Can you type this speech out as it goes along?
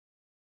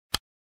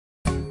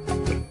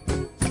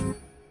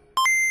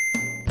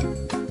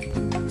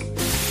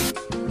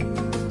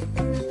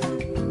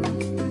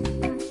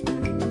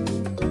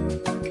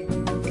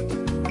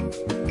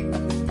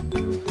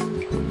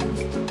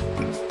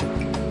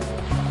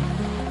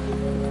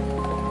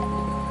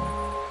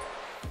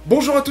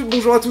Bonjour à toutes,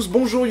 bonjour à tous,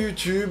 bonjour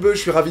YouTube, je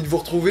suis ravi de vous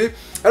retrouver.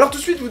 Alors tout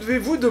de suite, vous devez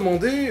vous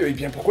demander, eh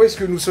bien pourquoi est-ce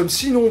que nous sommes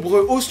si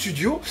nombreux au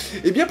studio?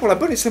 Eh bien pour la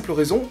bonne et simple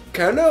raison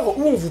qu'à l'heure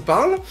où on vous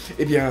parle,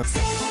 eh bien...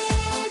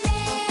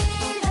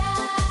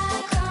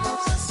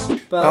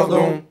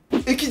 Pardon.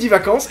 Et qui dit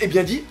vacances, eh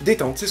bien dit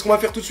détente. C'est ce qu'on va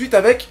faire tout de suite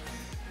avec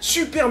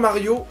Super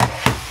Mario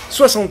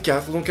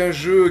 64, donc un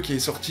jeu qui est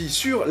sorti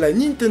sur la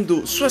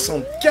Nintendo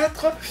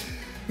 64.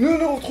 Nous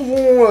nous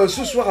retrouvons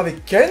ce soir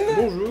avec Ken.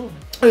 Bonjour.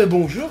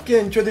 Bonjour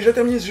Ken, tu as déjà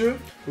terminé ce jeu?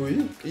 Oui.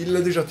 Il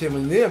l'a déjà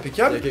terminé,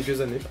 impeccable. Il y a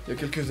quelques années. Il y a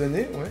quelques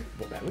années, ouais.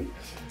 Bon bah oui.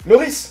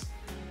 Loris.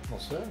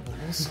 Bonsoir.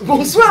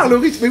 Bonsoir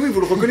Loris, mais oui, vous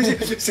le reconnaissez.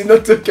 C'est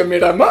notre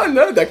caméraman,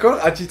 hein, d'accord,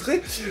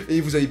 attitré. Et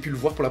vous avez pu le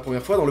voir pour la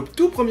première fois dans le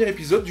tout premier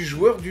épisode du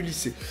Joueur du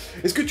Lycée.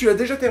 Est-ce que tu l'as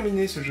déjà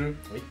terminé ce jeu?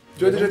 Oui.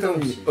 Tu l'as déjà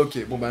terminé aussi. Ok,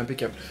 bon bah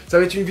impeccable. Ça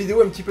va être une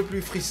vidéo un petit peu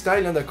plus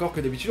freestyle, hein, d'accord,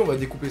 que d'habitude. On va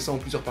découper ça en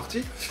plusieurs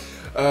parties.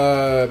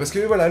 Parce que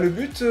voilà, le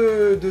but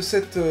de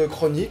cette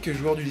chronique,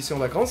 Joueur du Lycée en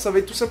vacances, ça va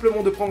être tout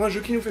simplement de prendre un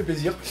jeu qui nous fait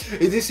plaisir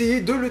et d'essayer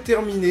de le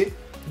terminer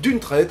d'une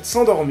traite,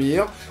 sans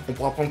dormir. On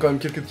pourra prendre quand même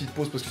quelques petites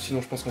pauses parce que sinon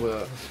je pense qu'on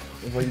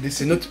va y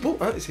laisser notre peau,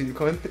 hein, et c'est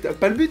quand même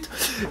pas le but.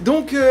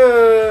 Donc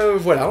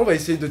voilà, on va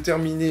essayer de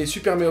terminer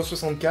Super Mario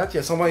 64, il y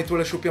a 120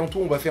 étoiles à choper en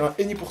tout, on va faire un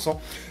any %.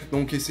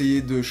 Donc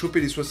essayer de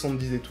choper les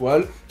 70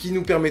 étoiles qui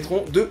nous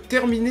permettront de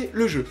terminer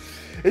le jeu.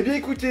 Eh bien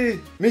écoutez,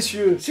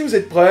 messieurs, si vous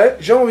êtes prêts,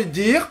 j'ai envie de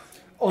dire...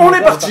 On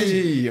est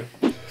parti.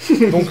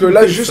 Donc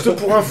là, juste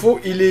pour info,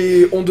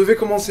 on devait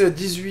commencer à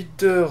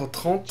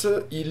 18h30,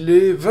 il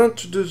est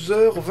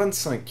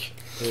 22h25.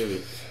 Oui.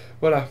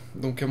 Voilà,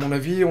 donc à mon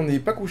avis, on n'est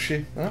pas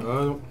couché. Hein,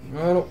 ah non.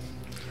 Ah non.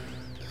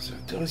 C'est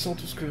intéressant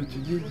tout ce que tu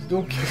dis, dis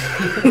donc.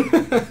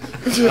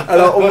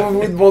 Alors, on va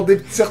vous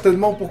demander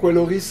certainement pourquoi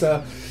Loris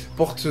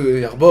porte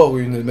et arbore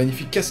une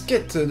magnifique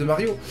casquette de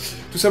Mario.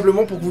 Tout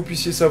simplement pour que vous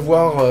puissiez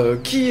savoir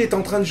qui est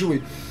en train de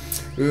jouer.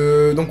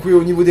 Donc oui,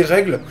 au niveau des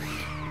règles...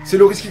 C'est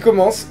Loris qui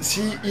commence,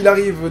 si il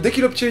arrive, dès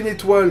qu'il obtient une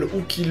étoile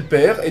ou qu'il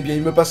perd, eh bien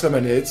il me passe la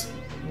manette.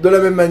 De la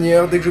même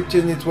manière, dès que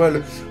j'obtiens une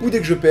étoile ou dès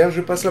que je perds,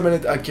 je passe la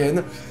manette à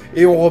Ken,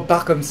 et on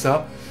repart comme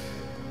ça,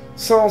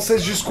 sans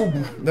cesse jusqu'au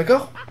bout,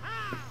 d'accord?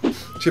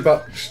 Je sais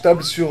pas, je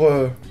table sur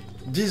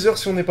 10 heures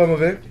si on n'est pas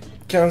mauvais,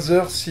 15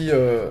 heures si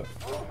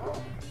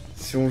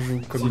on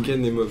joue comme... Si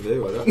Ken est mauvais,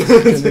 voilà.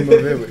 Ken est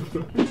mauvais, ouais.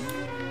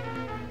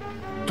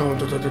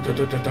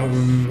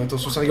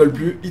 Attention, ça rigole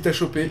plus, il t'a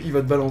chopé, il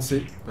va te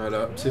balancer.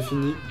 Voilà, c'est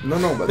fini. Non,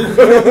 bah non.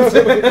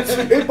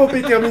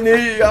 Épopée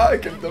terminée, ah,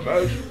 quel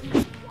dommage.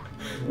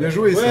 Bien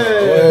joué, ça.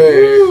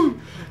 Ouais.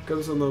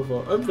 Comme son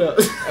enfant, hop là.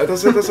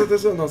 Attention,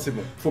 non, c'est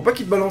bon. Faut pas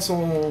qu'il te balance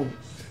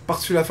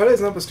par-dessus la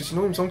falaise, hein, parce que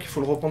sinon, il me semble qu'il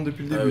faut le reprendre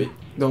depuis le début. Ah oui.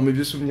 Dans mes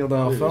vieux souvenirs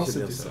d'un Oui, enfant, c'est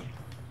c'était bien ça.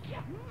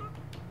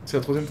 C'est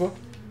la troisième fois?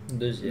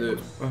 Deuxième.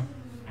 Ah.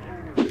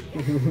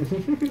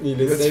 Il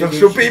va se essaye faire de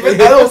choper, il va...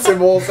 Ah non, c'est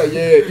bon, ça y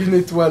est, une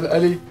étoile,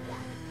 allez.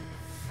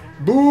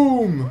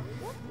 Boum.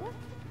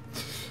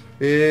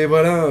 Et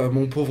voilà,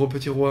 mon pauvre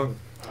petit roi.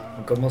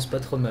 On commence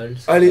pas trop mal.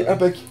 Allez,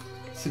 impec.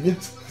 C'est bien.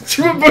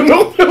 Tu me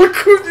bonheur le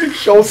coup du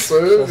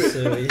chanceux.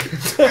 Chanceux, oui.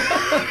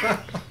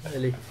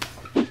 Allez.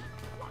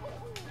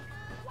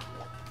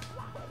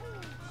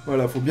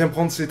 Voilà, faut bien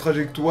prendre ses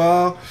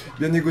trajectoires,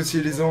 bien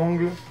négocier les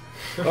angles.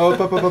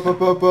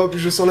 Hop,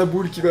 je sens la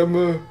boule qui va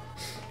me...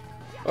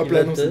 Hop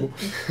là, non, c'est bon.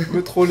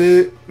 Me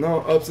troller.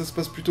 Non, hop, ça se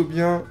passe plutôt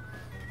bien.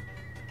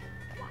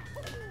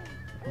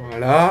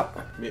 Voilà.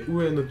 Mais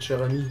où est notre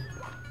cher ami?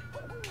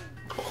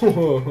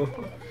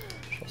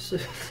 Chanceux.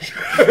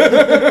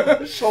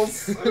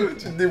 Chanceux,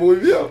 tu te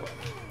débrouilles bien.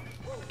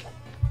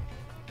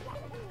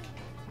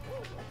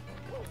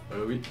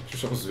 Oui, je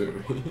suis chanceux,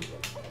 oui.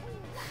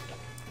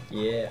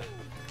 Yeah.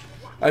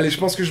 Allez, je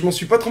pense que je m'en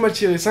suis pas trop mal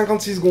tiré.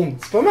 56 secondes,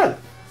 c'est pas mal.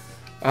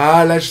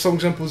 Ah, là, je sens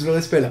que j'impose le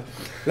respect, là.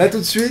 Là, tout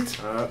de suite.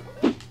 Ah.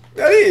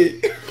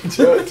 Allez.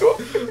 Tiens, toi.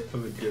 Oh,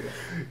 votre gueule.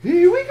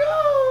 Here we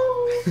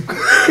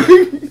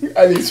go.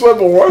 Allez, sois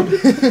bon, hein.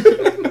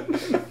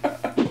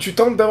 Tu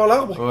tentes d'avoir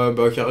l'arbre? Ouais,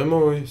 bah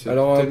carrément, oui.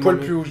 Alors, un tellement poil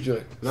bien. plus haut, je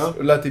dirais. Là?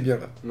 Là, t'es bien,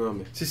 là. Non,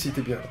 mais... Si,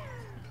 t'es bien, là.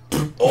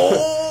 Oh,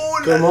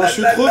 comment je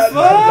suis trop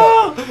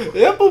fort.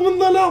 Et hop, on monte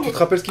dans l'arbre. Tu te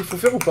rappelles ce qu'il faut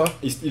faire ou pas?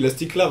 Il a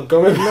stick l'arbre,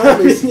 quand même. Non,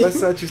 mais c'est pas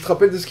ça. Tu te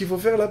rappelles de ce qu'il faut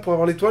faire, là, pour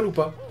avoir l'étoile ou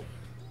pas?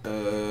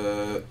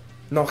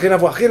 Non, rien à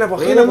voir, rien à voir.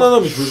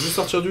 Non, mais je veux juste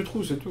sortir du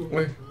trou, c'est tout.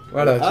 Oui,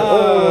 voilà.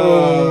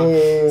 Ah, oh,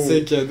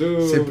 c'est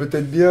cadeau. C'est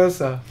peut-être bien,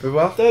 ça. Fais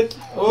voir. Tac.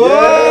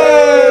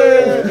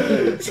 Ouais.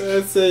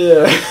 Ça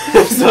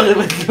arrive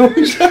à être long.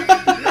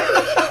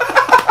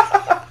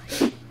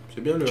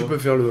 C'est bien le Tu 1. peux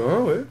faire le 1,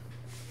 ouais.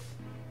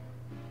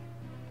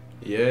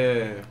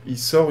 Yeah. Il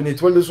sort une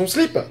étoile de son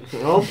slip.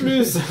 En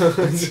plus.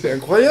 C'est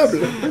incroyable.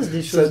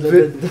 Des Ça choses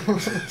devait... là-dedans.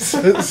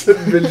 ça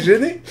devait le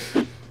gêner.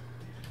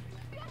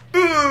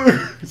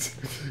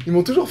 Ils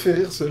m'ont toujours fait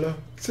rire, ceux-là.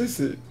 Tu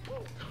sais,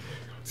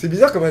 c'est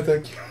bizarre comme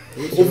attaque.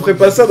 On ferait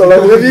pas ça dans la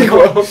vraie vie,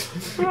 quoi.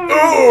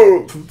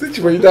 Oh, tu sais, tu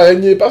vois une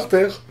araignée par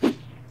terre.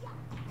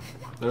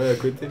 Ah ouais, à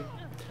côté.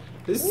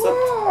 Et ça.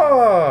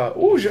 Ah,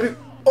 oh, j'ai...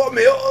 Oh,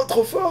 mais oh,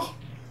 trop fort.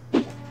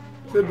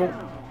 C'est bon.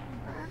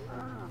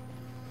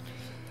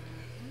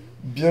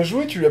 Bien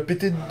joué, tu lui as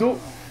pété de dos.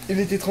 Il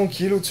était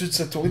tranquille au-dessus de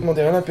sa tour, il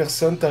demandait rien à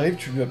personne. T'arrives,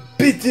 tu lui as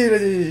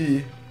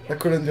pété la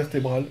colonne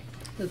vertébrale.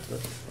 C'est toi.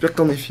 J'espère que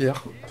t'en es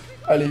fier.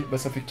 Allez, bah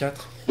ça fait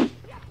 4.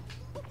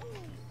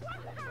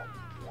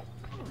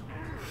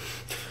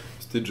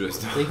 C'était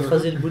juste. T'as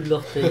écrasé le bout de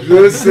l'orteil.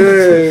 Je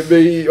sais,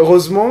 mais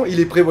heureusement, il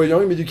est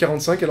prévoyant, il met du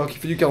 45 alors qu'il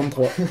fait du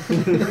 43.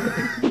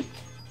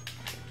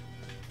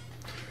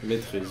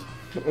 Maîtrise.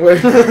 Ouais.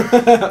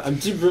 Un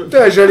petit peu.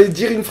 Putain, j'allais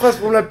dire une phrase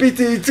pour me la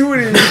péter et tout,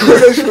 et là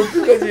je peux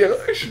plus la dire.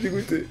 Je suis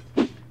dégoûté.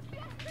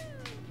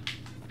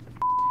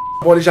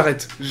 Bon allez,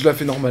 j'arrête. Je la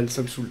fais normale,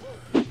 ça me saoule.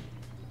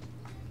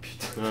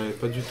 Ouais,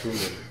 pas du tout.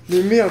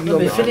 Mais merde, Non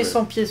mais mais... fais les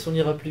 100 pièces, on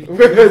ira plus.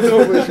 Ouais, mais non,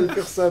 ouais, je vais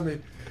faire ça, mais...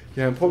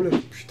 Il y a un problème.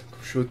 Putain,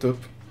 je suis au top.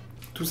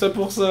 Tout ça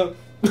pour ça.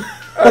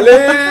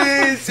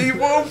 Allez, c'est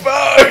bon ou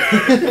pas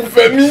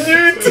 20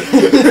 minutes.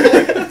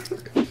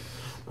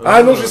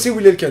 Ah non, je sais où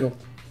il est le canon.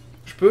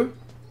 Je peux?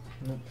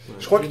 Non.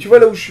 Je crois que tu vois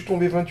là où je suis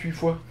tombé 28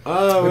 fois.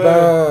 Ah Eh ouais.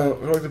 ben,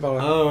 je crois que c'est par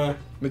là. Ah ouais.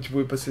 Mais tu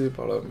pouvais passer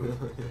par là.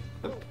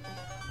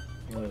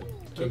 Ouais.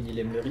 Ken il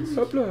aime le risque.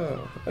 Hop là.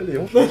 Allez,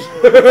 on change.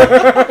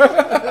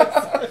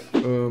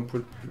 Un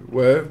poil plus...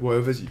 Ouais,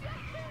 vas-y.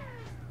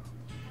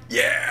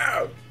 Yeah.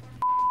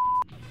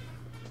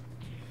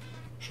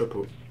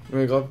 Chapeau.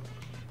 Ouais, grave.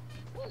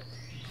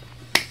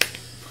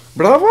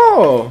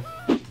 Bravo.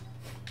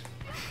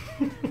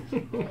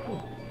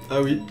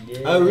 Ah oui. Yeah.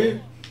 Ah oui.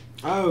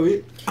 Ah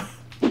oui.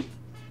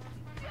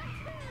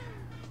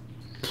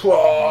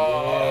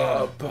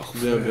 Pouah, parfait.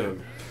 Bien, bien.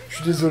 Je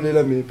suis désolé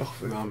là, mais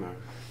parfait. Non, mais...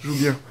 Joue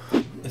bien.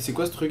 Et c'est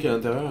quoi ce truc à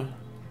l'intérieur là?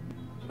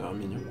 Ça a l'air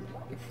mignon.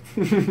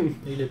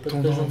 Il est pas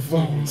Ton très gentil.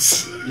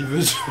 enfance. Il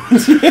veut...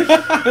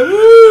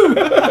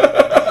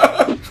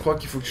 Je crois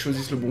qu'il faut que je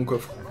choisisse le bon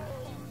coffre.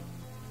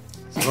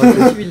 C'est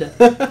celui-là.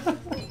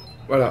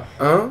 Voilà,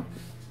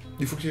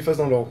 il faut que tu les fasses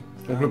dans l'ordre.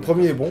 Donc le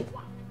premier est bon.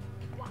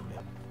 Moi,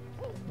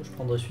 je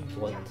prendrais celui de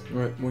droite.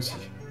 Ouais, moi aussi.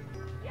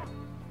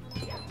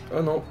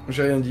 Ah non,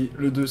 j'ai rien dit.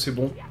 Le 2 c'est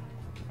bon.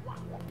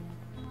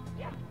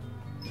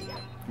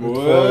 Le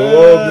 3,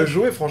 oh, bien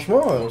joué,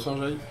 franchement. On s'en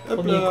jaillit. Hop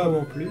Premier là. coup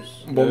en plus.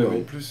 Bon, bah oui.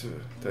 en plus,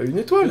 t'as une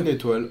étoile. Une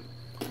étoile.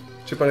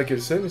 Je sais pas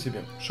laquelle c'est, mais c'est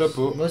bien.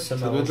 Chapeau. Moi ça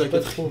doit être m'arrange la pas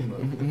quatrième. trop.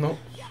 Moi. Non.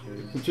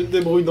 Tu te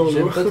débrouilles dans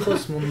J'aime l'eau. pas trop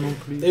ce monde non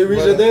plus. Eh oui,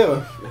 Voilà. j'adhère.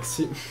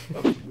 Merci.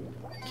 4.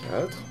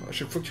 À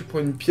chaque fois que tu prends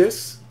une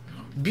pièce,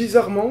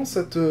 bizarrement,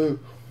 ça te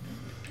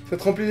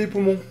remplit les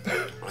poumons.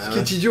 Ce qui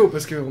est idiot,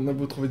 parce qu'on a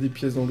beau trouver des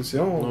pièces dans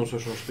l'océan. Non, ça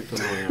change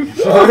strictement rien.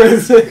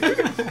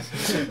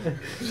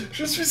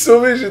 Je suis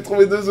sauvé, j'ai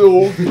trouvé 2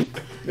 euros.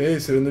 Et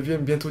c'est le 9ème,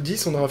 bientôt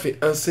 10, on aura fait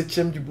un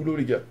 7ème du boulot,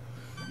 les gars.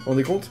 Vous vous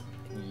rendez compte?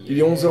 Il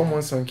est 11h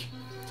moins 5.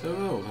 Ça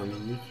va, en 20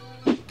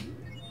 minutes.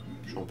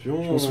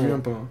 Champion. Je m'en souviens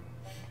pas. Hein.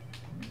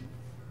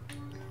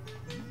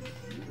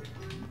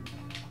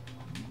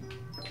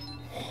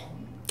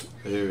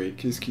 Eh oui.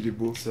 Qu'est-ce qu'il est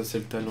beau. Ça, c'est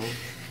le talent.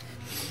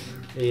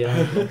 Et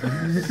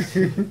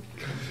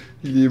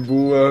Il est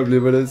beau, les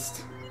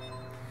ballast.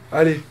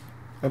 Allez,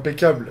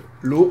 impeccable.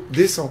 L'eau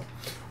descend.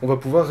 On va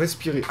pouvoir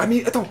respirer. Ah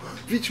mais attends,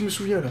 vite, je me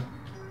souviens là.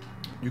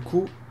 Du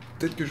coup,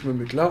 peut-être que je me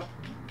mette là.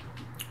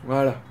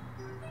 Voilà.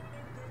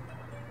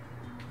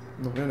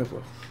 Non, rien à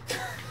voir.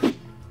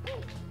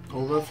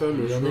 On va faire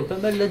le il y en jeu. a pas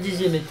mal la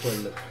 10ème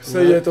étoile.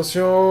 Ça y est,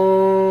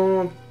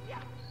 attention.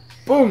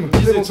 Boum, 10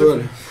 c'est bon, ça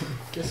étoiles. fait.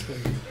 Qu'est-ce que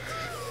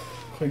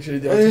Je croyais que j'allais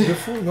dire un truc de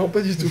fou. Non,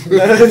 pas du tout.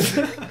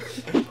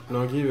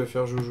 L'anguille va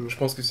faire joujou. Je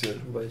pense que c'est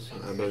elle. ouais, c'est-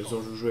 Ah bah, ils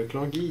ont joujou avec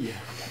l'anguille.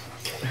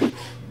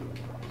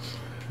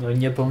 Non, il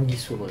n'y a pas anguille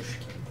sous roche.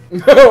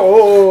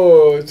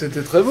 Oh,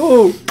 c'était très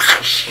beau.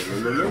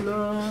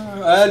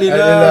 Ah, elle est Elle est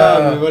là,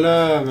 là. mais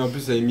voilà. Mais en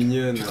plus, elle est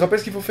mignonne. Tu te rappelles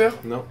ce qu'il faut faire?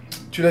 Non.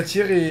 Tu la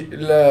tires et Je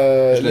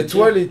la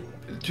l'étoile est...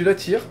 Tu la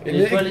tires et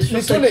L'étoile est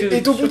sur sa l'étoile queue,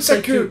 est au bout sur de sa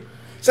sa queue.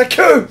 Sa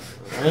queue.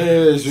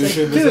 Ouais, je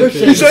fais queue,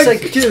 baiser. queue. Sa Sa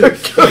queue.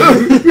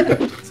 queue.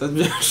 Ça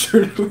devient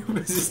chelou,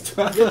 mes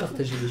histoires. Viens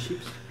partager des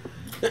chips.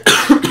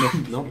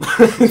 Non.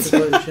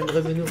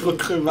 J'aimerais me Trop nourrir.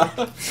 crevard.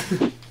 Je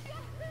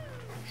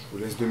vous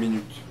laisse 2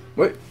 minutes.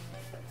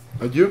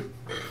 Adieu.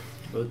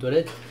 Aux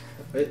toilettes.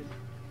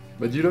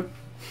 Bah dis-le.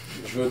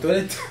 Je vais aux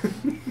toilettes.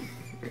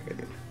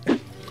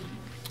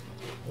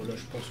 Oh là,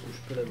 je pense que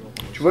je peux l'avoir.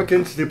 Tu vois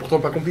Ken, c'était pourtant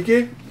pas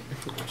compliqué.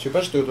 Je sais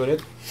pas, j'étais aux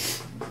toilettes.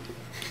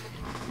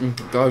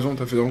 T'as raison,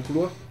 t'as fait dans le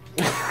couloir.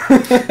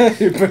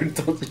 J'ai pas eu le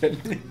temps d'y aller.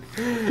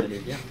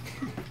 Allez, viens.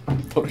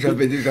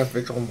 J'avais déjà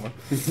fait sur moi.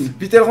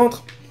 Vite, elle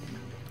rentre.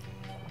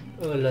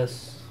 Oh là.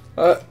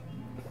 Ah,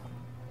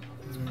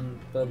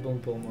 Pas bon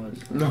pour moi.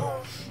 Ça. non.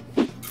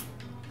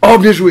 Oh,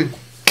 bien joué.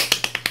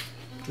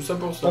 Tout ça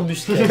pour ça.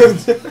 Embuscade.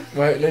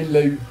 Ouais, là il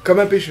l'a eu. Comme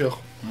un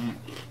pêcheur.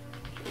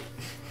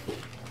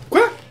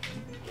 Quoi?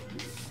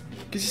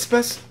 Qu'est-ce qui se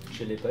passe?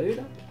 Je l'ai pas eu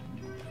là.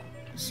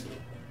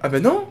 Ah bah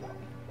non.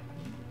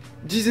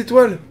 10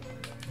 étoiles.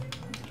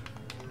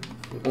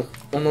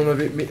 On en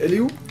avait... Mais elle est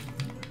où?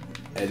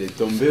 Elle est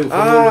tombée au fond de l'eau.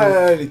 Ah,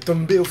 elle est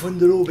tombée au fond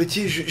de l'eau. Mais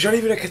tiens,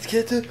 j'enlève la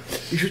casquette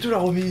et je te la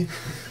remets.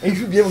 Et il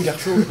joue bien, mon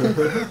garçon.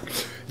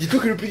 Dis-toi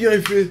que le plier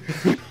est fait.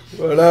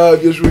 Voilà,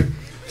 bien joué.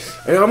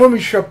 Alors moi, mes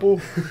chapeaux.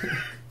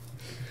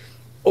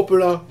 Hop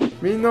là.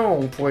 Mais non,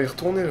 on pourrait y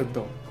retourner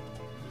là-dedans.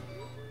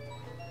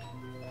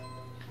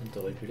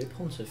 t'aurais pu les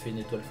prendre, ça fait une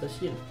étoile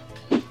facile.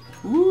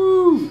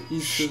 Ouh,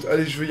 Chut,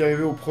 allez, je vais y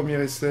arriver au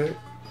premier essai.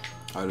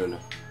 Ah là là.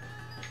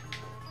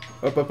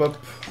 Hop, hop, hop.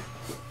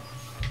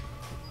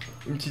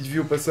 Une petite vie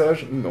au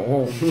passage.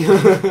 Non.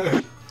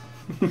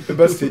 Eh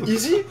bah, c'était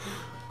easy.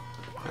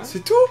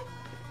 C'est tout.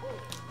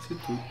 C'est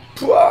tout.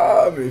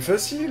 Pouah, mais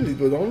facile, les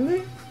doigts dans le nez.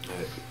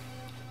 Ouais.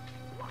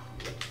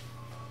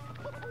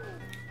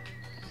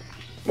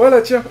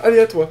 Voilà, tiens, allez,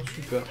 à toi.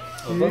 Super.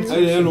 Mmh.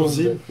 Allez,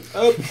 allons-y.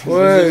 Hop.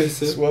 Ouais,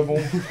 c'est sois bon.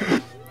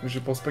 Mais je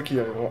pense pas qu'il y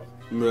arrivera.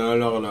 Mais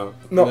alors là.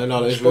 Non, mais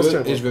alors là, je pense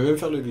qu'il y et je vais même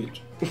faire le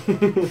glitch.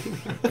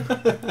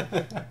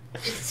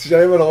 Si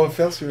j'arrive à le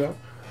refaire, celui-là.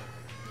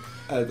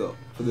 Attends,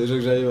 faut déjà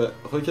que j'arrive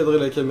à recadrer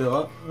la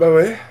caméra. Bah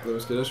ouais. Non,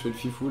 parce que là, je fais le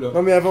fifou là.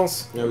 Non mais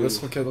avance, Ah on oui, va oui.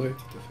 se recadrer.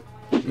 Tout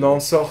à fait. Non,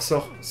 sors,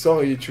 sors,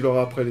 sors et tu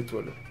l'auras après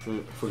l'étoile.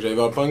 Faut que j'aille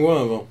voir le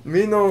pingouin avant.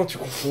 Mais non, tu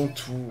confonds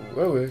tout.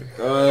 Ouais, ouais.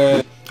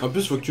 Ouais. En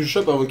plus, faut que tu le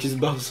chopes avant qu'il se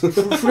barre.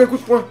 Fous-le un coup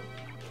de poing.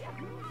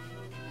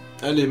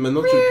 Allez,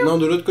 maintenant tu. Non,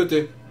 de l'autre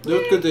côté. De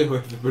l'autre côté,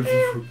 ouais, fais pas le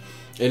fifou.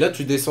 Et là,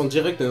 tu descends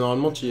direct et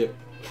normalement, tu y es.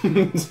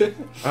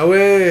 Ah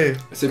ouais.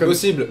 C'est Comme-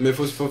 possible, mais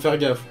faut faire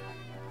gaffe.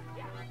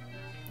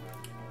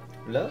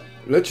 Là,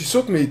 Là, tu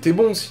sautes, mais t'es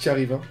bon si tu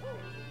arrives. Hein.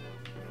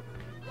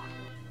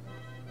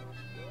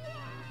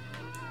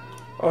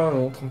 Ah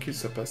non, tranquille,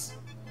 ça passe.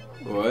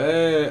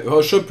 Ouais.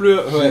 Oh,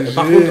 chope-le. Ouais. GG,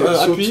 Par contre,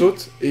 saute, appuie.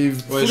 saute et Ouais,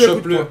 fous-le un coup de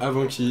chope-le poing.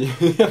 avant qu'il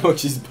avant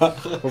qu'il se barre.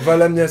 On va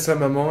l'amener à sa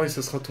maman et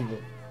ce sera tout bon.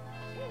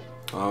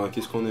 Ah,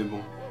 qu'est-ce qu'on est bon.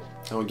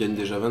 Ah, on gagne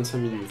déjà 25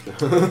 minutes là.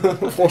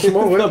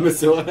 Franchement, ouais. Non, mais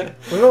c'est vrai.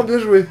 Ouais, non, bien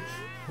joué.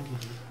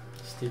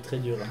 c'était très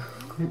dur.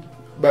 Hein.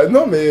 Bah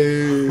non,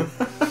 mais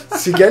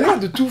c'est galère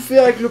de tout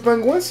faire avec le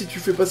pingouin si tu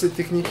fais pas cette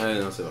technique. Ouais,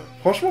 non, c'est vrai.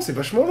 Franchement, c'est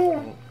vachement long.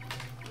 Hein.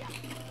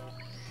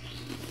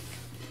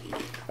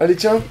 Allez,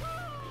 tiens.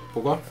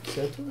 Pourquoi?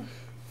 C'est à toi.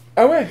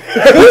 Ah ouais.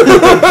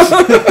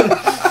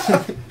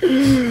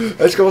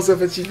 Ah, je commence à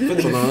fatiguer. En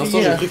fait, pendant un instant,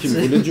 j'ai cru qu'il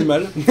me voulait du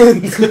mal.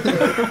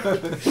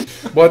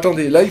 Bon,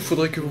 attendez, là, il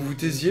faudrait que vous vous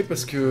taisiez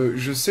parce que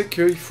je sais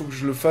qu'il faut que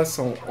je le fasse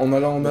en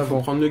allant en Faut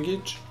avant. prendre le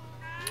glitch.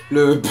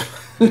 Le.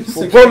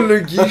 Faut prendre le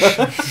guiche.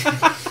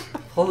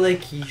 Prends la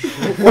quiche.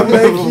 Prendre la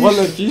Faut prendre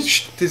la guiche.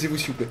 quiche. Chut, taisez-vous,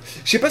 s'il vous plaît.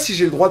 Je sais pas si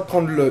j'ai le droit de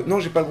prendre le... Non,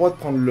 j'ai pas le droit de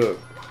prendre le...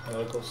 Un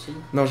raccourci.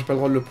 Non, j'ai pas le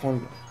droit de le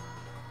prendre.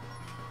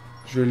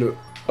 Je vais le...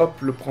 Hop,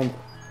 le prendre.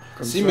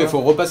 Comme Si, ça. mais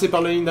faut repasser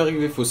par la ligne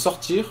d'arrivée. Faut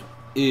sortir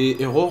et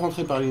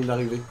re-rentrer par la ligne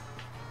d'arrivée.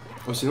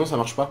 Oh, sinon, ça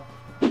marche pas.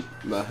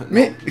 Bah.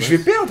 Mais non, je vais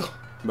perdre.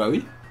 Bah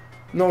oui.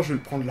 Non, je vais le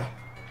prendre là.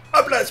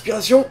 Hop là,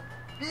 aspiration.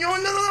 Non, non,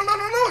 non, non,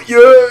 non, non,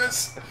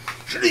 yes.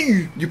 Je l'ai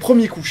eu du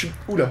premier coup.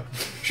 Oula,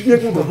 je suis bien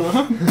content.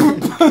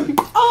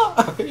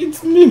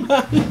 It's me,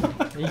 Mario.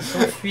 Et il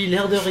s'enfuit,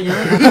 l'air de rien.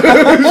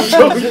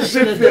 Genre,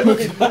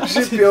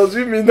 j'ai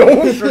perdu, mais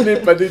non, je n'ai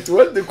pas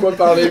d'étoile. De quoi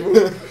parlez-vous?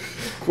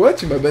 Quoi?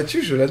 Tu m'as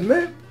battu, je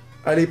l'admets.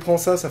 Allez, prends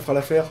ça, ça fera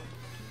l'affaire.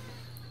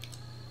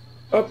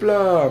 Hop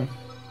là.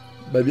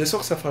 Bah bien sûr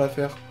que ça fera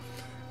l'affaire.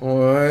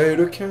 Ouais,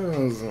 le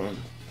 15.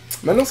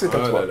 Maintenant c'est à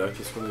Oh toi. là là,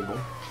 qu'est-ce qu'on est bon.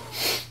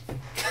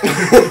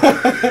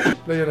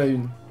 Là, il y en a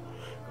une.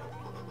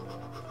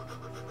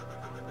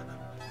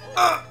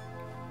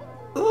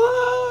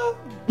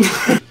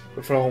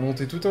 Va falloir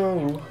remonter tout un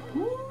ou...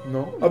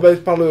 Non. Ah bah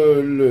par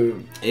le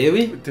Eh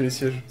oui.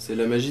 télésiège. C'est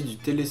la magie du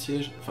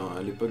télésiège. Enfin,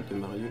 à l'époque de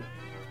Mario.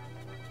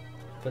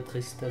 Pas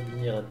très stable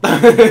ni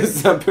raté.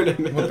 C'est un peu la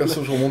même. Moi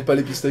perso, je remonte pas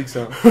les pistes avec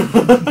ça.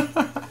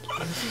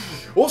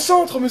 Au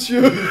centre,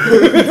 monsieur.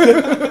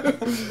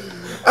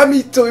 Ah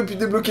mais t'aurais pu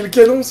débloquer le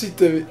canon si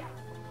t'avais...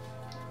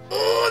 Oh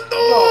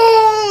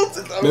non,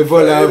 c'est un Mais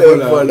voilà, fail.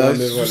 voilà.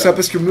 Mais Tout voilà. ça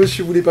parce que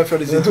monsieur voulait pas faire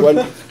les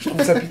étoiles. Je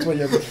trouve ça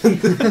pitoyable.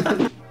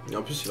 Et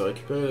en plus, il va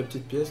récupérer la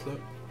petite pièce là.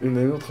 Il y en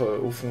a une autre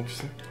au fond, tu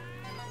sais.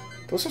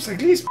 Attention, ça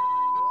glisse.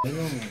 Mais non.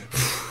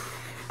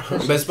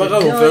 Bah, c'est pas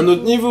grave, on fait un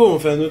autre niveau, on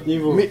fait un autre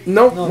niveau. Mais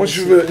non, Non, moi mais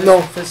je c'est veux... très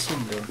Non. facile.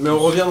 Là. Mais on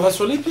reviendra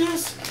sur les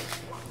pièces.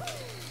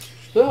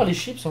 Je peux avoir les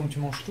chips sans que tu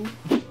manges tout.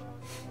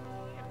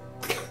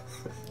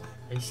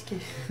 Risqué.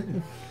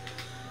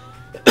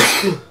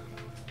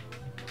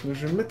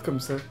 Je vais me mettre comme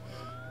ça.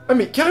 Ah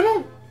mais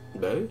carrément.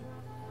 Bah oui.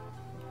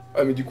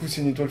 Ah mais du coup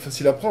c'est une étoile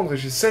facile à prendre et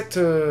j'ai 7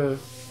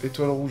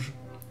 étoiles rouges.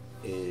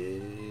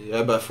 Et.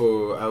 Ah bah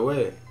faut. Ah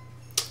ouais.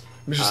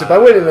 Mais je sais pas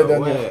où elle est la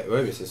dernière.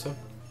 Ouais, mais c'est ça.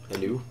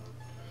 Elle est où?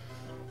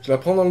 Je la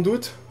prends dans le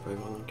doute. Faut aller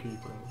voir dans le cul du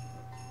poing.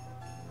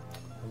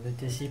 On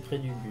était si près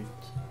du but.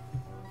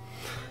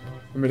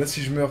 Mais là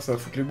si je meurs ça va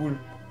foutre les boules.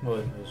 Ouais,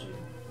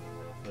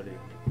 vas-y. Allez.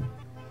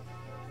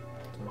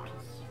 Tant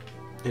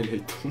pis. Et là,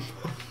 il tombe.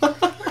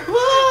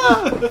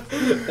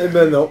 Eh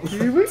ben non.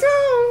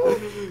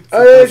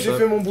 Allez, pas j'ai ça.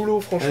 fait mon boulot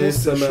franchement. Allez,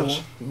 ça c'était chaud, marche.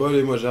 hein. Bon,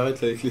 allez, moi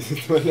j'arrête là avec les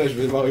étoiles. Là, je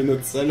vais voir une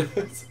autre salle.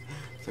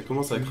 Ça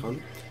commence à craindre.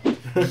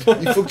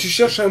 Il faut que tu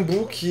cherches un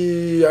bout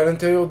qui à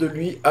l'intérieur de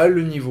lui a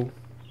le niveau.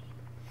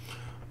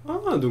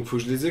 Ah, donc faut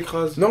que je les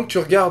écrase. Non, que tu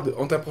regardes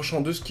en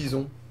t'approchant de ce qu'ils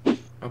ont.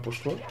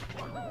 Approche-toi.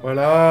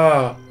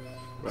 Voilà.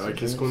 Bah, C'est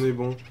qu'est-ce bon. qu'on est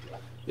bon.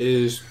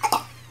 Et.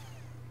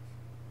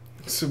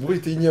 Ce bruit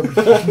était ignoble.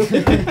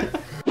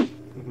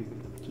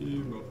 Tu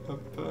m'auras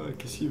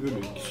Qu'est-ce qu'il veut,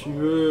 lui? Qu'est-ce qu'il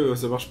veut?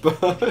 Ça marche pas.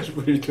 Je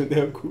voulais lui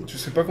donner un coup. Tu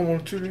sais pas comment on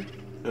le tue, lui?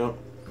 Non.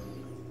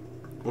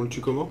 On le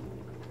tue comment?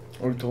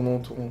 En le tournant,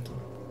 toi.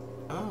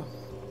 Ah.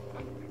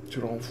 Tu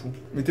le rends fou.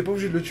 Mais t'es pas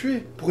obligé de le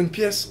tuer pour une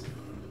pièce.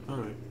 Ah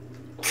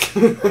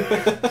ouais.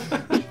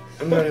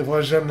 On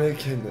n'arrivera jamais,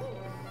 Ken.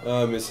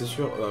 Ah mais c'est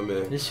sûr. Ah,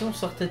 mais... Et si on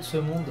sortait de ce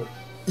monde?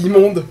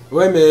 Immonde.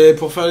 Ouais mais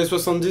pour faire les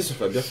 70, il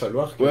va bien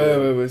falloir que...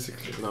 Ouais, c'est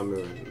clair. Non mais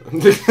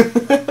ouais.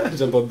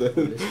 J'abandonne.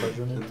 Laisse-moi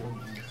Jonathan.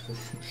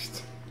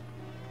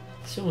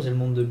 Si on faisait le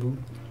monde debout,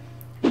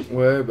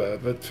 Ouais, bah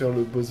va te faire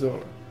le buzzer,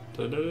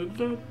 là.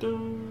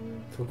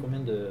 faut combien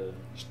de...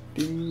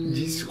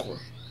 10, je crois.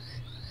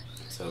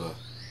 Ça va.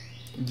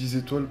 10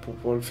 étoiles pour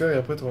pouvoir le faire et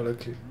après t'auras la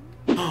clé.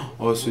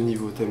 Oh ce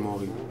niveau tellement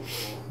horrible.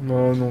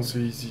 Non, c'est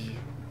easy.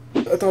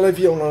 Attends, la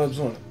vie, on en a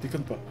besoin, là.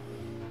 Déconne pas.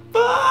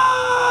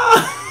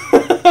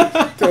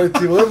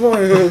 T'es vraiment...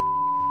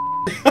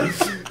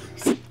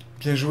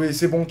 Bien joué,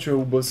 c'est bon, tu es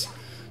au boss.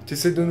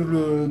 T'essaies de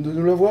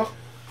nous l'avoir?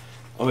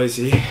 On va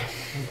essayer.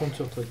 On compte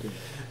sur toi, Ken.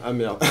 Ah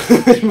merde.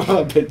 Je me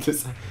rappelle de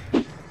ça.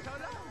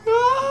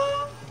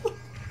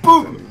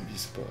 Boum. Ça me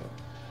vise pas.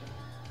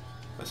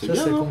 Ah, c'est Ça,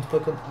 bien, ça non? compte pas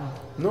comme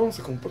un. Non,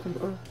 ça compte pas comme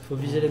un. Faut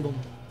viser les bombes.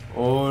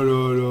 Oh là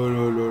là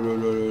là là là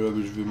là là là,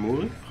 mais je vais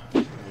mourir.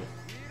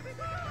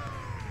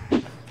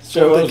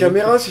 Sur ta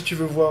caméra si tu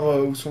veux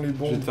voir où sont les Je vais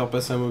bombes. te faire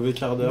passer un mauvais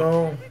quart d'heure.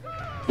 Non.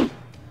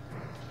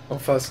 En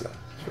face, là.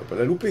 Tu vas pas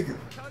la louper.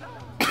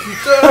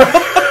 Putain.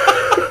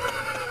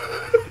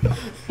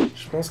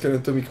 Je pense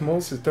qu'anatomiquement,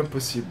 c'est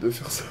impossible de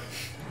faire ça.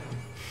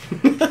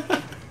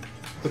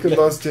 Comme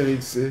dans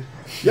Astérix, c'est...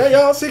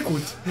 Ya,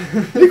 s'écoute.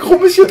 Les gros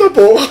monsieur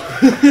d'abord.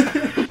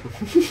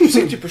 Tu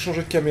sais que tu peux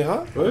changer de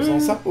caméra en faisant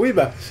ça? Oui,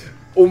 bah...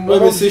 Au moment Ouais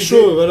mais c'est d'idée-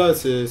 chaud, voilà,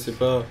 c'est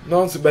pas...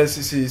 Non,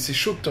 c'est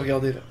chaud de te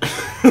regarder, là.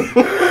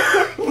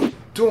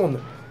 Tourne.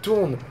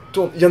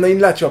 Il y en a une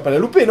là, tu vas pas la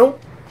louper, non?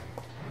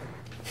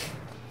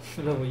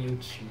 Là, voyez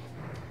au-dessus.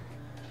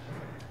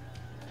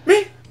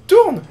 Mais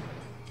tourne.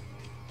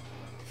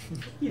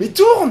 Mais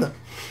tourne.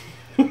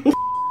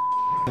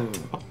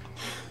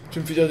 Tu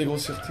me fais dire des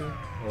grossièretés.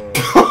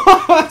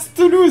 Ah, c'est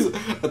Toulouse.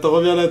 Attends,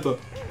 reviens là, toi.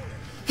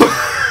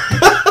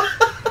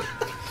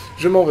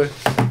 Je m'en vais.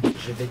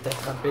 Je vais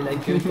t'attraper la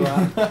queue, toi.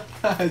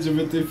 Je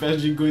vais te faire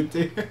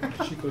gigoter.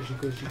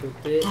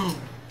 Chicoté.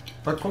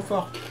 Pas trop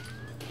fort.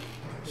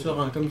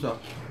 Serein, comme ça.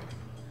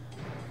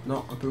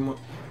 Non, un peu moins.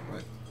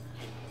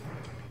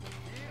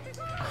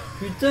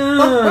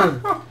 Putain.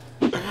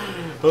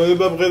 On est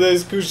pas prêt d'aller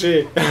se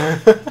coucher.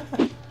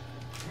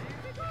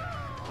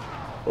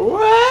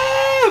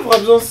 Ouais,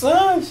 frappe en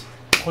 5.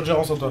 Trop de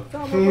gérance en toi.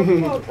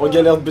 On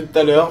galère depuis tout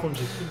à l'heure. Par contre,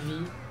 j'ai plus de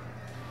vie.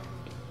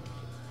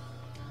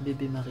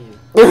 Bébé Mario.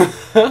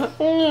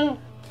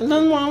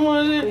 Donne-moi à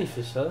manger. Pourquoi il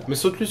fait ça? Mais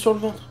saute-lui sur le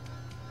ventre.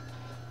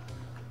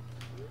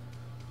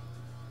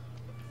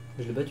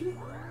 Je l'ai battu.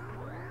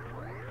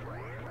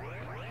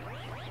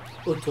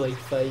 Auto high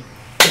five.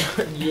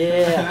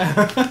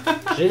 Yeah.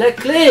 J'ai la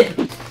clé.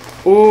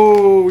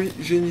 Oh oui,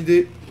 j'ai une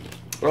idée.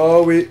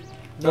 Oh oui.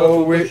 Non,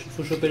 Oh oui.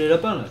 faut choper les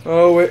lapins là.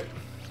 Oh ouais.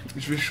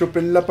 Je vais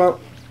choper le lapin.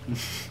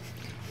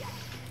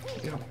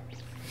 Merde.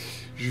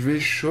 Je vais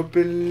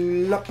choper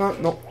le lapin.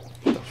 Non.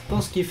 Je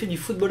pense qu'il fait du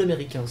football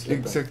américain ce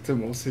lapin.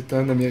 Exactement, c'est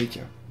un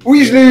américain.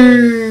 Oui, je l'ai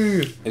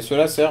eu. Et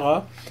cela sert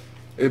à...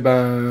 Eh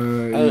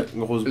ben...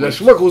 grosse boîte.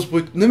 Lâche-moi, grosse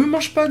brute. Ne me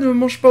mange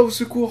pas, au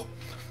secours.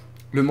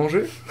 Le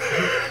manger?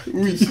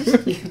 Oui.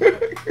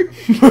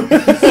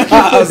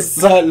 Ah,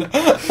 sale.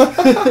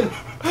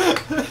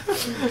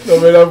 Non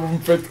mais là, vous me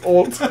faites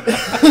honte.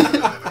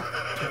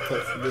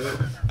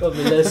 Oh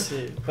mais là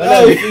c'est...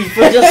 Voilà, il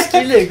faut dire ce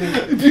qu'il est. Quoi.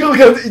 Et puis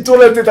regarde, il tourne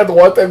la tête à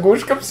droite, à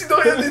gauche, comme si de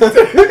rien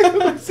n'était.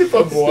 C'est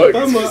pas moi,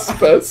 pas qu'est-ce moi. qui se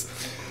passe?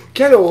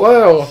 Quelle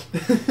horreur.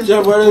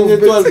 Tiens, voilà une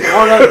étoile.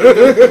 Prends-la.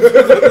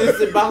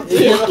 C'est parti. Et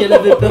dire qu'elle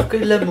avait peur que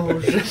je la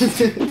mange.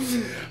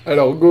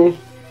 Alors, go.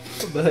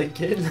 Bah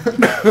Ken.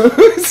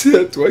 C'est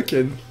à toi,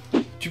 Ken.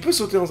 Tu peux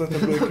sauter dans un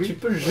tableau avec Tu lui?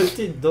 peux le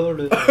jeter dans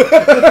le...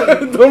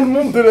 Dans le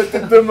monde de la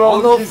tête de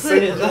mort. En qui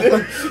enfer.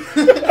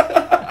 sait.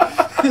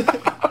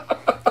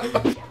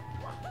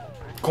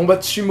 Combat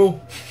de sumo.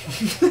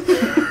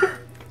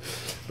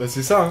 Bah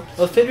c'est ça, hein.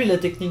 Oh, fais-lui la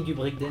technique du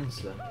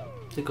breakdance là.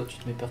 Tu sais quand tu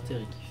te mets par terre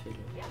et qu'il fait le...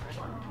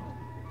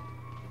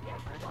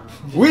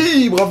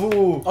 Oui,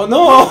 bravo. Oh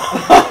non.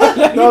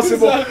 Non, c'est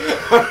bon.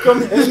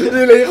 Comme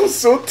et là, il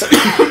saute.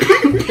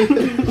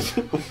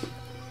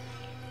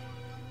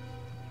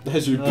 Ah,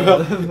 j'ai eu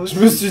peur. Je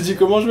me suis dit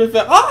comment je vais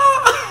faire. Ah.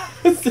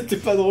 C'était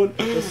pas drôle.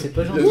 Oh, c'est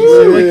pas gentil,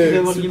 Ouais,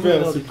 c'est moi qui vais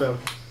avoir le super, guimard, super.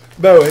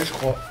 Bah ouais, je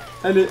crois.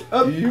 Allez,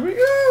 hop. Here we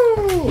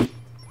go.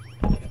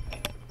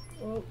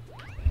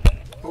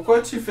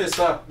 Pourquoi tu fais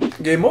ça?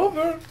 Game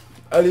over.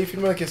 Allez,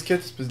 filme la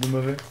casquette, espèce de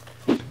mauvais.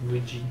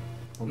 Luigi.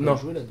 On peut Non.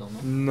 jouer là-dedans, non?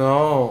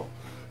 Non.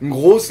 Une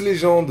grosse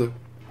légende.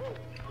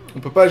 On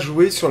peut pas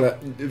jouer sur la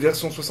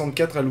version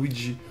 64 à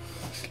Luigi.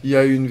 Il y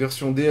a une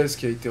version DS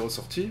qui a été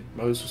ressortie,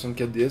 Mario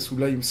 64 DS, où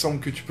là il me semble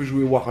que tu peux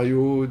jouer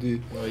Wario,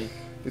 des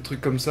trucs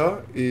comme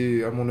ça,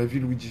 et à mon avis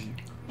Luigi.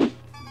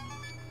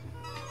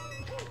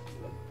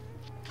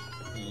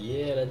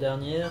 Yeah, la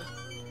dernière.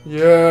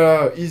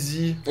 Yeah,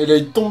 easy. Et là,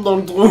 il tombe dans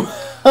le trou.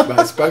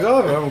 Bah, c'est pas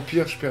grave, hein. Au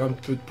pire, je perds un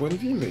peu de points de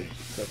vie, mais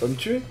ça va pas me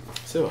tuer.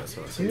 C'est vrai, c'est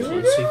vrai. C'est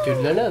que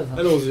de la lave.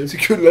 Allons-y. C'est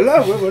que de la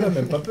lave, ouais, voilà,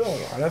 même pas peur,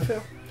 on a rien à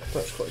faire. Attends,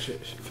 je crois que j'ai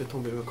fait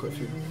tomber ma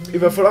coiffure. Il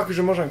va falloir que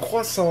je mange un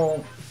croissant.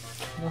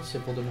 Non, c'est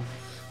pour demain.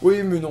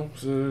 Oui, mais non,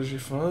 j'ai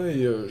faim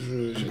et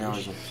J'ai bien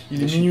raison.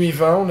 il est minuit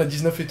 20, on a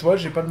 19 étoiles,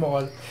 j'ai pas le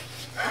moral.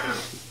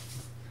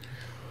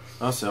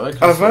 Ah, c'est vrai que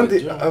À là, ça va 20,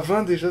 être dur. à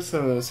 20 déjà, c'est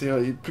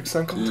plus que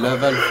 50.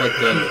 L'aval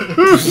fatal.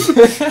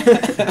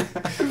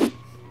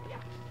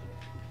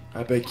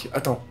 Ah, bec,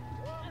 attends.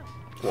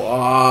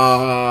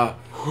 Wouah.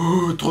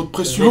 Oh, trop de Les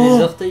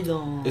pression. orteils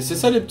dans... Et c'est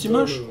ça, les petits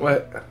moches?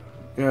 Ouais,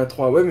 il y en a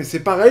 3. Ouais, mais c'est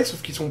pareil,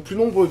 sauf qu'ils sont plus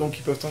nombreux, donc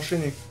ils peuvent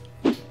s'enchaîner.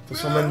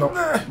 Attention maintenant.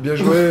 Bien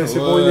joué, c'est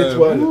pour une Ouais,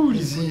 étoile. ouh,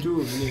 Easy.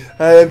 tout, venez.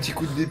 Allez, un petit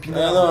coup de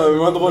d'épinard. Ah non,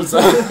 moins drôle ça.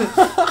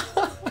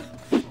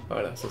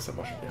 Voilà, ça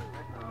marche bien.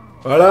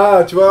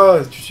 Voilà, tu vois,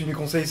 tu suis mes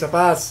conseils, ça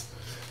passe.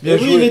 Bien Et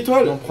oui, joué.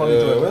 l'étoile. On prend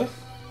l'étoile. Ouais.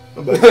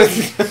 Ah bah,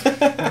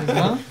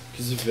 Hein?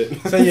 Qu'est-ce qu'il fait?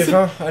 ça y est,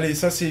 20. Allez,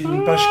 ça c'est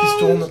une page qui se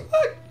tourne.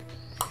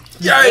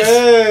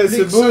 Yes,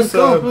 c'est beau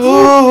ça.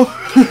 Oh.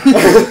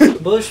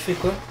 Bon, je fais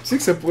quoi? Tu sais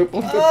que ça pourrait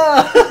prendre ta...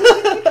 Ah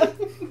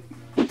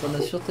T'en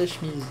as sur ta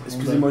chemise.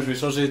 Excusez-moi, je vais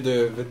changer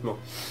de vêtements.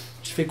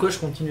 Je fais quoi? Je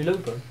continue là ou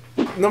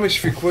pas? Non mais je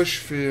fais quoi? Je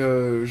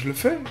le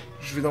fais.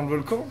 Je vais dans le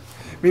volcan.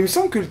 Mais il me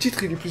semble que le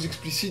titre il est plus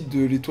explicite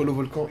de l'étoile au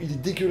volcan. Il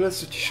est dégueulasse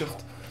ce t-shirt.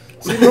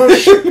 C'est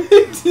moche.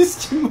 C'est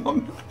ce qui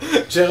m'emmerde.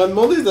 J'ai rien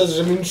demandé,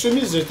 j'ai mis une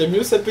chemise, j'étais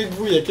mieux sapé que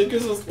vous il y a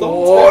quelques instants.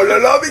 Oh là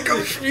là, mais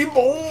comme je suis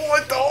bon,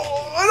 attends,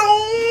 ah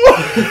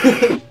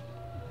non.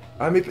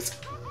 Ah mais parce que...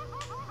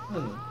 Ah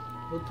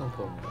non, autant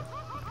pour moi.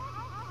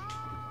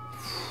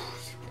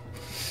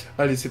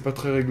 Allez, c'est pas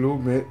très réglo,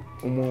 mais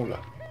au moins on l'a.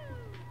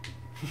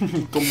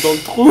 Il tombe dans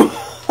le trou.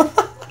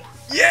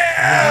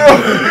 Yeah.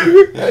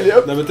 Allez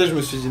hop. Non mais je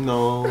me suis dit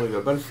non, il va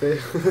pas le faire.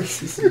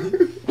 Si, si.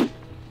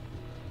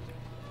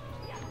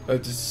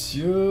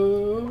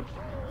 Attention.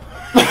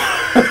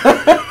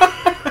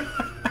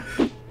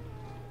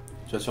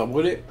 Tu vas se faire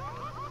brûler.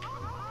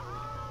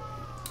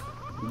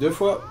 2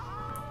 fois.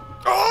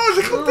 Oh,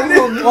 j'ai cru que t'allais...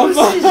 moi aussi,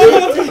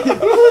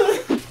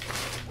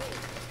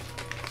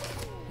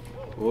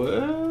 Ouais.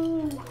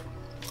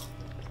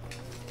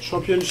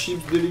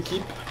 Championship de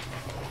l'équipe.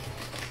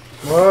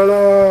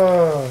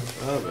 Voilà.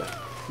 Ah bah,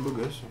 beau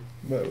gosse.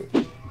 Bah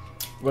ouais.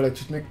 Voilà,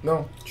 tu te mets...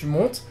 Non, tu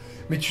montes,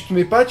 mais tu te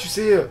mets pas, tu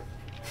sais...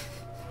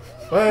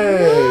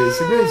 Ouais,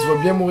 c'est bien, il se voit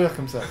bien mourir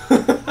comme ça.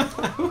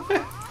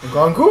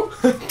 Encore un coup?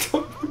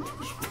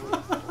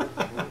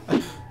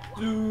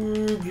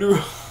 Double.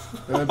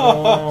 Ah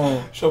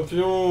bon.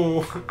 Champion.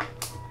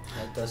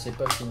 Attends, c'est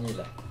pas fini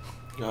là.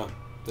 Ah,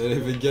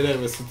 elle va être galère,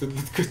 elle va sauter de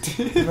l'autre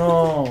côté.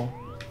 Non.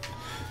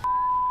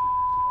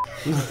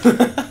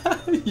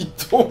 Il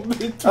tombe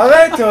et tout.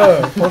 Arrête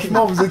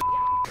franchement, vous êtes...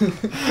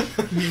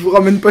 Je vous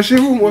ramène pas chez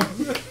vous, moi.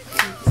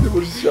 C'est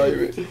bon, j'y suis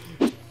arrivé.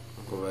 Donc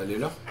on va aller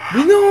là.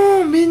 Mais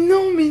non, mais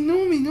non, mais non,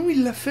 mais non,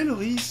 il l'a fait,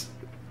 Loris.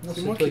 Non,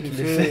 C'est moi toi qui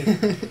l'ai l'ai fait.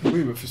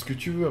 Oui, bah fais ce que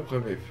tu veux après,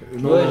 mais...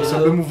 Non, Ouais, les les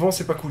sables deux. mouvants,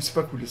 c'est pas cool,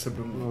 les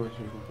sables mouvants. Ouais,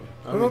 j'ai compris.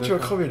 Ah non, tu vas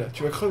crever, là,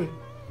 tu vas crever.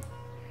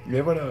 Mais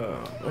voilà,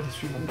 allez,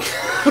 suivant.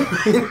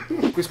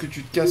 Pourquoi est-ce que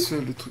tu te casses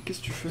le truc? Qu'est-ce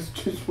que tu fais?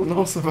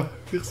 Non, ça va,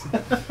 merci.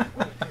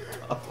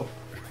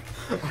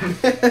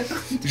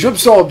 Je me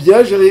sens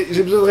bien, j'ai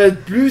besoin de rien de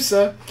plus,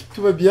 hein.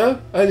 Tout va bien,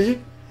 allez,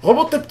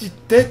 remonte ta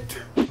petite tête.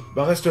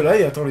 Bah reste là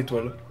et attends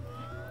l'étoile.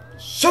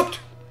 Saute.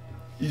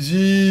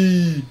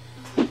 Easy.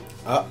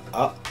 Ah,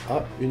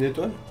 une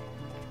étoile.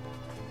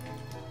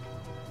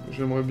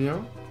 J'aimerais bien.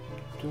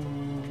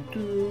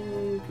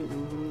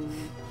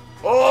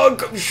 Oh,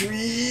 comme je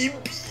suis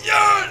bien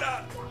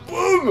là.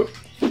 Boum.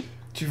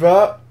 Tu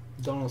vas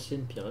Dans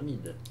l'ancienne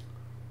pyramide.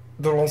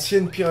 dans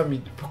l'ancienne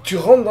pyramide. Faut que tu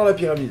rentres dans la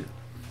pyramide.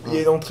 Il y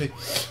a une entrée.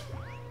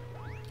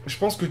 Je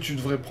pense que tu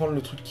devrais prendre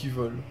le truc qui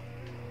vole.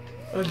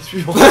 Allez,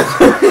 suivant.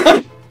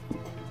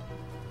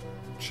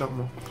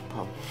 Charmant.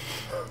 Pardon.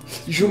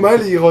 Il joue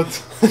mal et il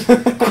rote.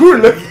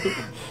 Cool.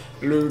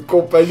 Le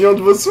compagnon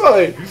de vos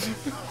soirées.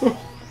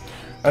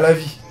 À la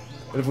vie.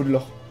 Elle vaut de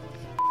l'or.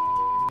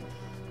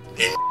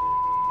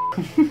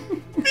 Mais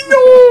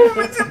non,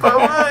 mais c'est pas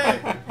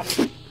vrai.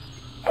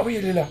 Ah oui,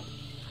 elle est là.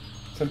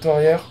 Salto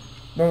arrière.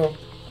 Non, non.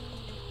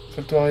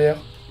 Salto arrière.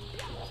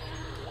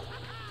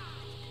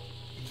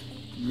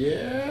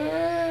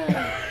 Yeah.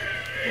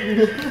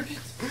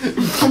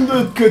 Il tombe de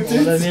l'autre côté.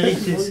 On l'a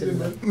mérité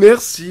celle-là.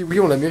 Merci. Oui,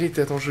 on l'a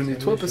mérité. Attends, je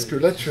nettoie parce que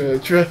là, tu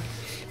as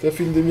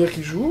fait une demi-heure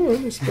qui joue, hein,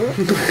 n'est-ce pas?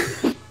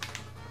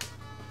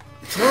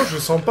 Non, je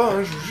sens pas,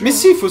 hein, je vous jure. Mais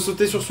si, il faut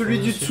sauter sur celui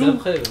du C'est dessous.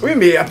 d'après, ouais. Oui,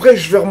 mais après,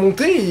 je vais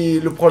remonter et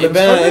le problème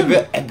sera le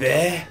même.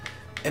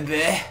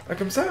 Ah,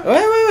 comme ça?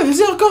 Ouais,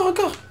 vas-y,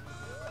 encore.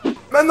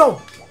 Maintenant.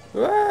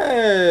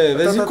 Ouais,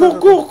 vas-y, Attends,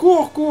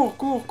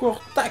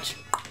 cours, tac,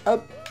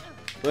 hop.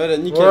 Voilà,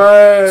 nickel.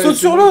 Ouais. Saute c'est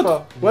sur bon l'autre.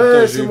 pas. Putain,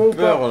 Ouais, j'ai c'est eu mon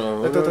peur, pas. là.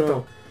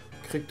 Attends.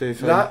 Je croyais que t'avais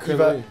fait Là, une il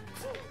va- connerie.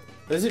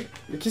 Vas-y,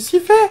 mais qu'est-ce qu'il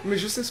fait? Mais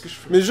je sais ce que je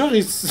fais. Mais genre,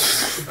 il...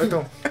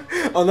 Attends.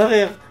 en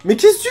arrière. Mais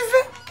qu'est-ce que tu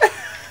fais?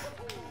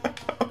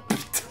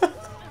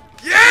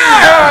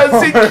 Ah,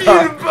 c'est qui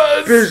le boss?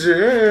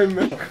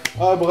 PGM.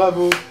 Ah,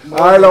 bravo.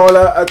 Ah, alors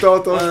là,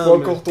 attends, je Ah, peux mais-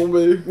 encore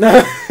tomber.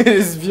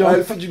 Lesbien. Ah,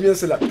 elle fait du bien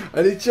celle-là.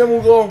 Allez, tiens mon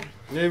grand.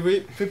 Eh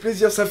oui. Fait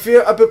plaisir, ça fait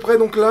à peu près,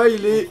 donc là,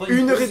 il est On prend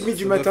une 1h30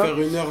 du Ça va matin. faire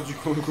 1 heure du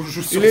coup qu'on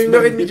joue sur Il est ce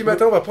 1h30 même du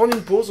matin, on va prendre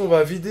une pause, on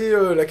va vider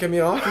la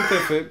caméra Tout à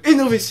fait. et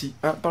nos vessies,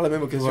 hein, par la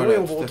même occasion, Voilà, et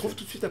on tout vous à retrouve fait.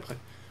 tout de suite après.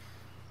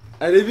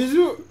 Allez,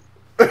 bisous.